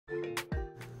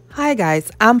Hi guys,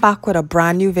 I'm back with a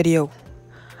brand new video.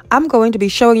 I'm going to be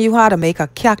showing you how to make a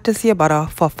cactus hair butter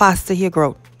for faster hair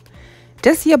growth.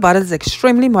 This hair butter is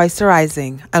extremely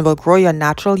moisturizing and will grow your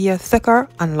natural hair thicker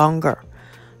and longer.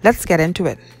 Let's get into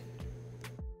it.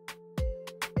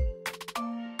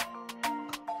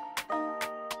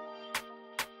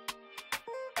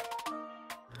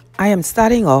 I am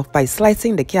starting off by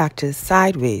slicing the cactus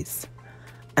sideways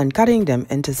and cutting them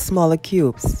into smaller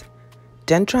cubes,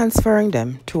 then transferring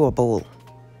them to a bowl.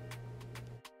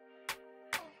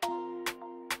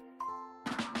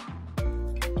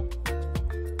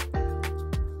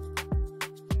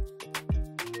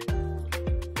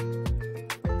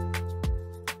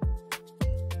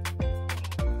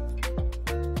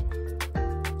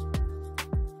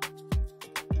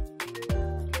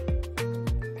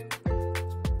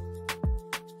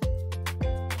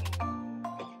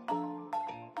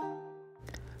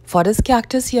 For this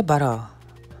cactus hair butter,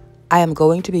 I am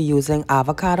going to be using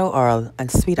avocado oil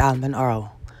and sweet almond oil,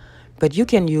 but you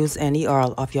can use any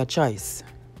oil of your choice.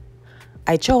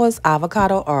 I chose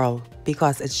avocado oil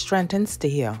because it strengthens the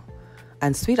hair,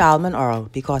 and sweet almond oil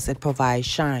because it provides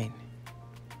shine.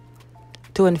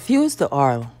 To infuse the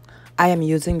oil, I am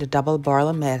using the double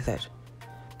boiler method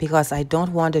because I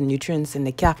don't want the nutrients in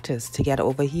the cactus to get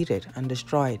overheated and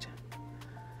destroyed.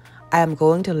 I am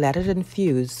going to let it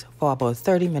infuse for about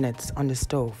 30 minutes on the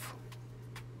stove.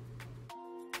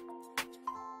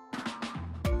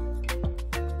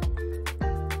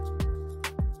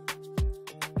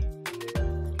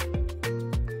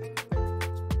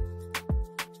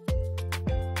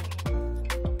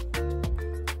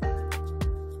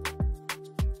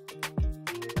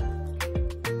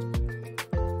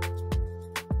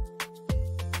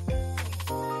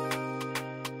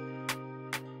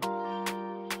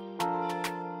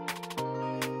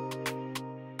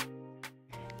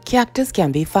 Cactus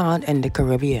can be found in the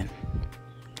Caribbean.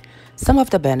 Some of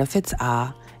the benefits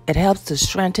are it helps to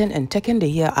strengthen and thicken the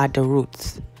hair at the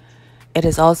roots. It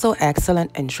is also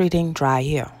excellent in treating dry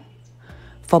hair.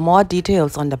 For more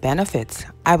details on the benefits,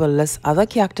 I will list other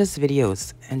cactus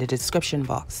videos in the description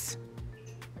box.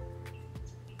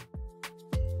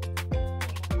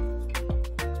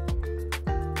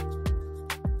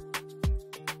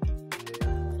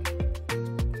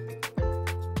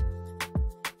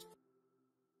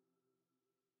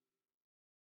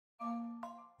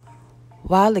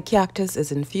 While the cactus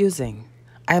is infusing,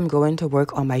 I am going to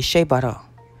work on my shea butter.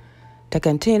 The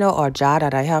container or jar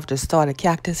that I have to store the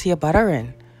cactus hair butter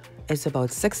in is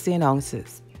about 16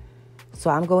 ounces. So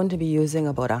I'm going to be using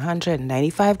about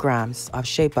 195 grams of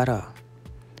shea butter.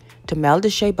 To melt the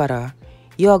shea butter,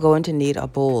 you are going to need a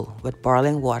bowl with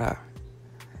boiling water.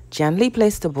 Gently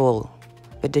place the bowl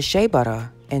with the shea butter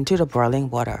into the boiling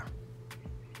water.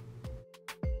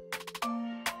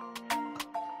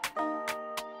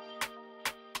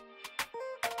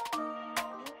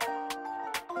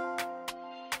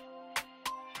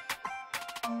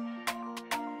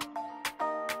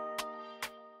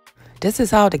 This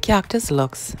is how the cactus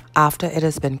looks after it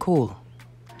has been cool.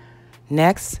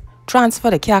 Next, transfer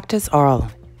the cactus oil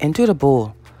into the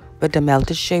bowl with the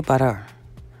melted shea butter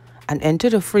and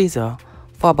into the freezer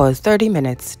for about 30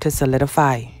 minutes to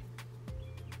solidify.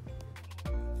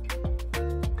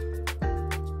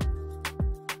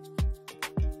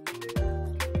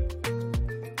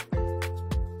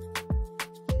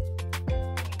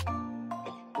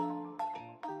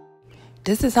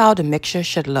 This is how the mixture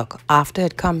should look after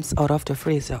it comes out of the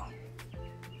freezer.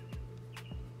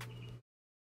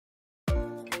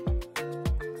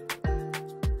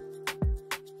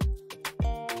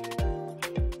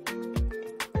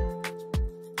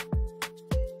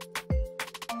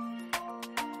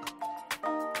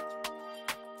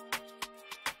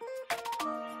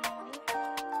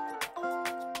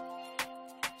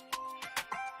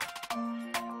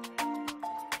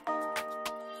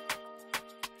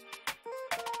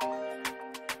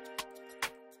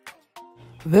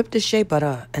 Whip the shea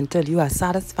butter until you are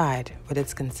satisfied with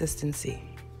its consistency.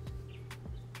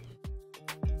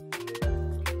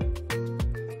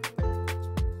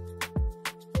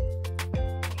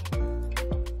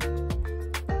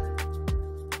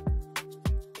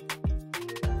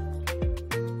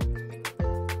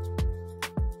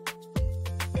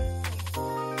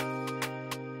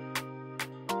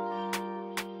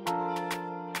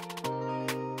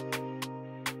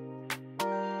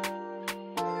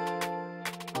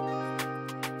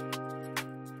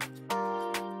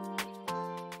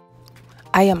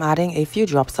 I am adding a few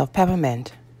drops of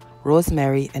peppermint,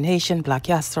 rosemary, and Haitian black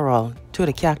castor oil to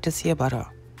the cactus hair butter.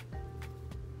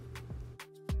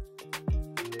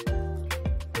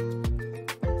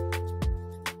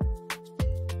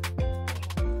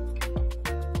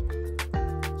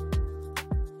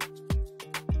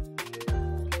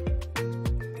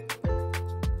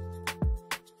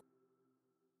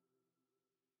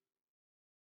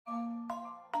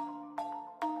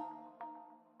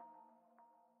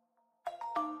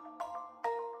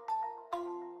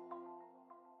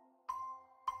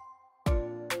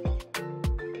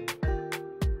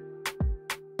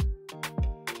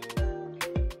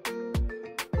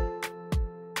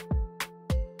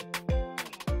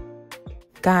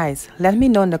 Guys, let me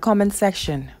know in the comment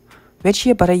section which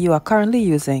hair butter you are currently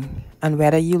using and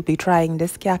whether you'll be trying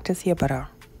this Cactus hair butter.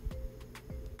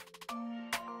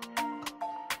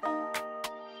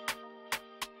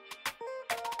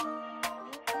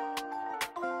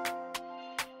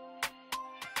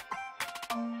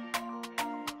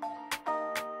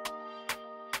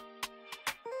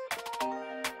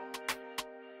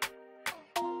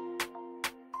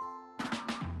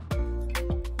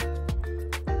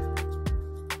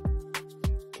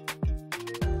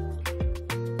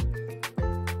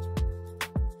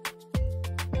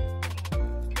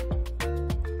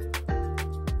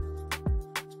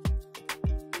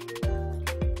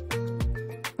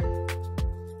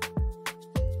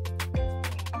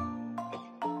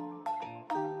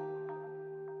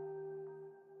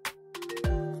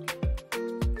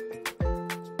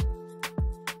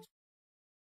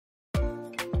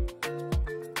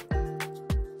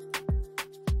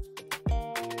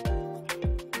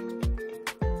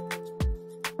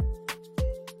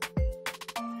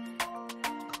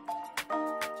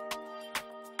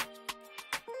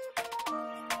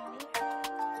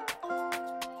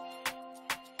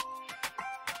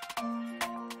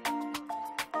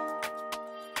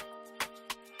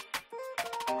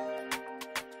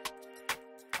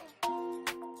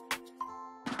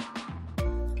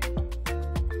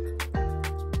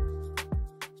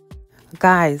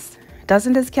 Guys,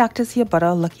 doesn't this Cactus hair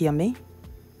butter look yummy?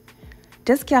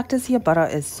 This Cactus hair butter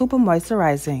is super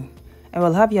moisturizing and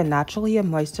will have your natural hair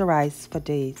moisturized for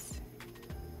days.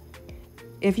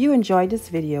 If you enjoyed this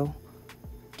video,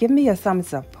 give me a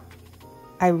thumbs up.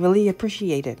 I really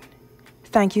appreciate it.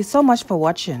 Thank you so much for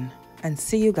watching and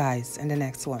see you guys in the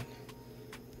next one.